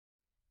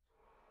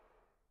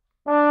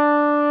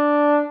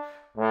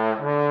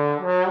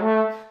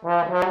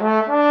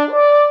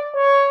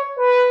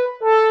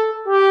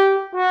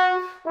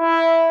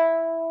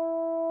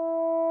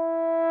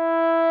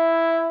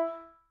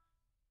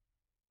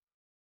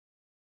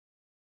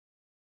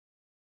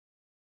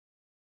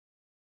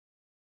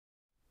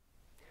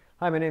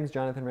Hi, my name is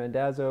Jonathan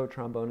Randazzo,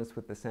 trombonist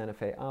with the Santa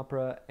Fe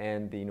Opera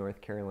and the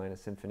North Carolina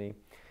Symphony.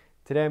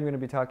 Today I'm going to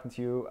be talking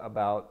to you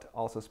about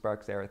Also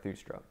Sprach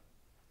ZARATHUSTRA.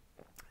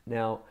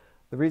 Now,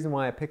 the reason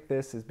why I picked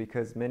this is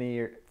because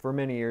for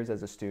many years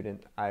as a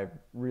student, I've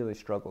really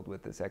struggled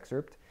with this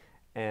excerpt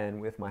and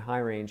with my high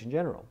range in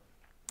general.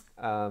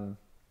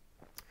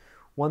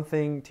 One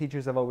thing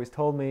teachers have always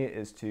told me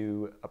is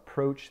to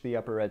approach the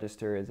upper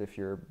register as if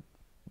you're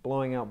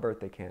blowing out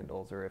birthday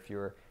candles or if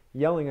you're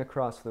yelling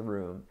across the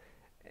room.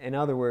 In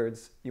other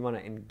words, you want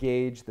to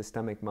engage the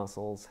stomach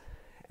muscles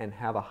and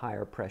have a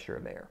higher pressure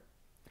of air.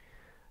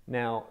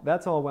 Now,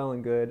 that's all well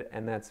and good,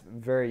 and that's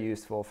very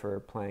useful for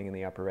playing in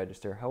the upper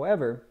register.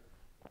 However,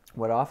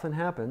 what often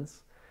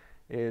happens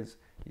is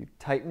you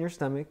tighten your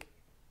stomach,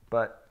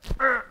 but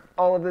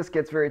all of this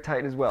gets very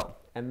tight as well.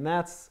 And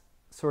that's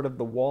sort of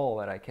the wall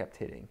that I kept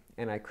hitting.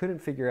 And I couldn't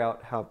figure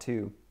out how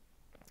to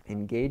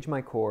engage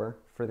my core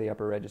for the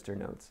upper register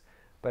notes,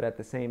 but at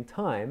the same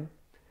time,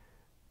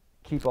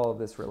 keep all of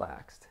this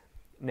relaxed.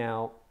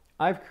 Now,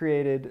 I've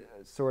created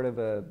sort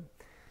of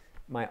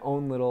my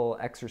own little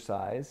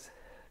exercise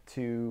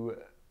to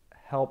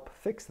help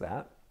fix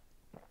that.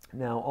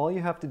 Now, all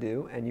you have to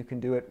do, and you can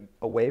do it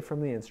away from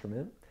the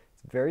instrument,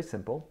 it's very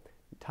simple.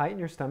 You tighten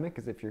your stomach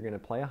as if you're going to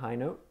play a high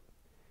note,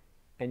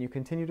 and you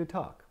continue to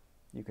talk.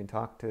 You can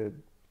talk to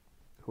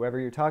whoever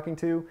you're talking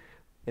to.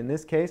 In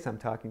this case, I'm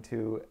talking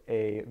to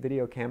a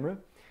video camera.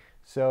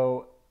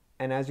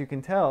 And as you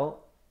can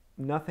tell,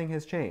 nothing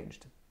has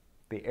changed.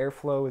 The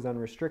airflow is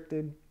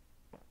unrestricted.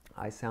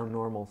 I sound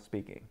normal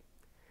speaking.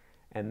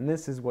 And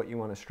this is what you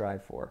want to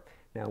strive for.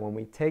 Now, when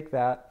we take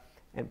that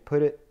and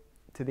put it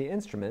to the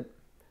instrument,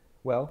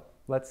 well,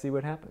 let's see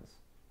what happens.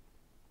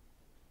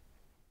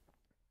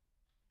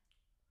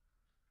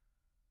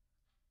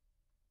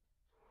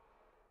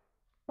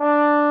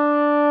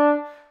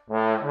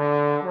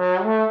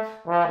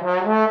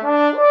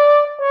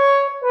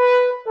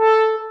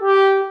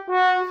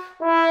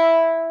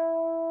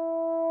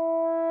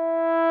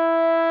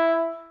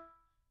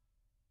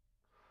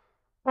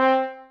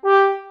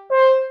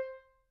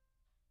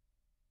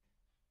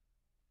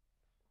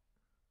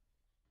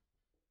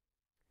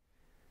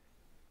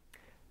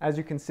 As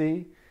you can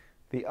see,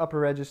 the upper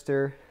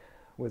register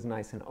was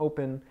nice and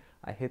open.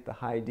 I hit the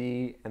high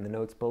D and the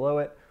notes below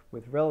it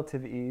with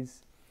relative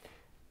ease,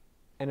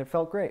 and it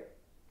felt great.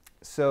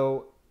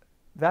 So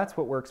that's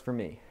what works for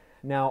me.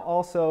 Now,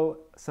 also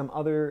some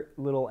other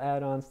little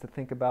add-ons to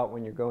think about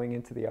when you're going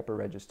into the upper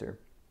register.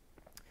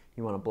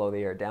 You want to blow the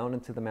air down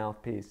into the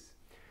mouthpiece.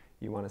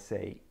 You want to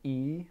say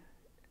E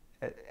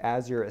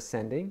as you're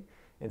ascending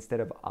instead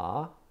of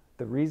ah.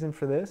 The reason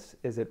for this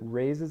is it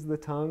raises the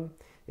tongue,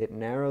 it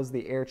narrows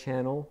the air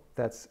channel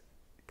that's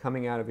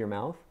coming out of your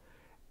mouth,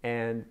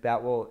 and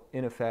that will,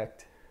 in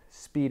effect,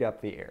 speed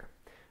up the air.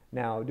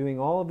 Now, doing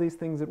all of these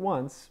things at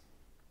once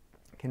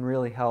can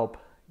really help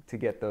to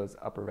get those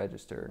upper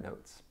register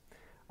notes.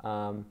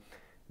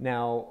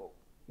 Now,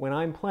 when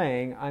I'm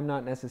playing, I'm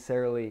not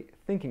necessarily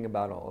thinking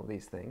about all of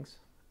these things.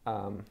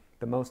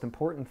 The most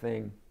important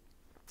thing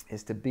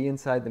is to be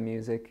inside the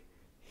music,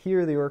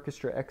 hear the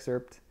orchestra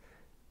excerpt,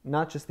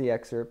 not just the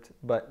excerpt,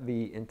 but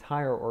the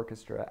entire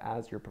orchestra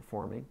as you're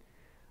performing.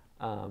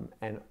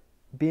 And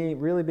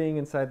really being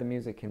inside the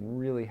music can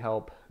really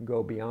help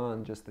go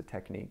beyond just the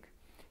technique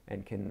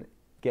and can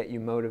get you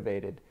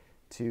motivated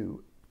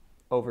to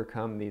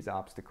overcome these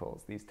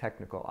obstacles, these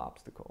technical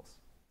obstacles.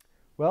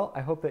 Well, I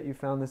hope that you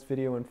found this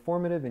video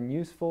informative and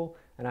useful,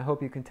 and I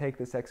hope you can take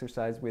this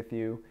exercise with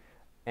you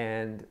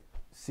and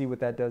see what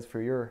that does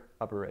for your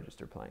upper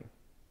register playing.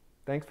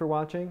 Thanks for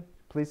watching.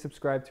 Please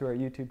subscribe to our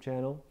YouTube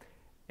channel.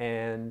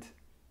 And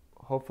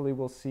hopefully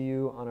we'll see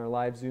you on our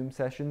live Zoom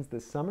sessions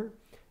this summer.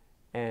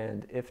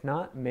 And if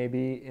not,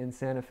 maybe in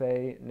Santa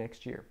Fe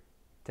next year.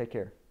 Take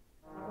care.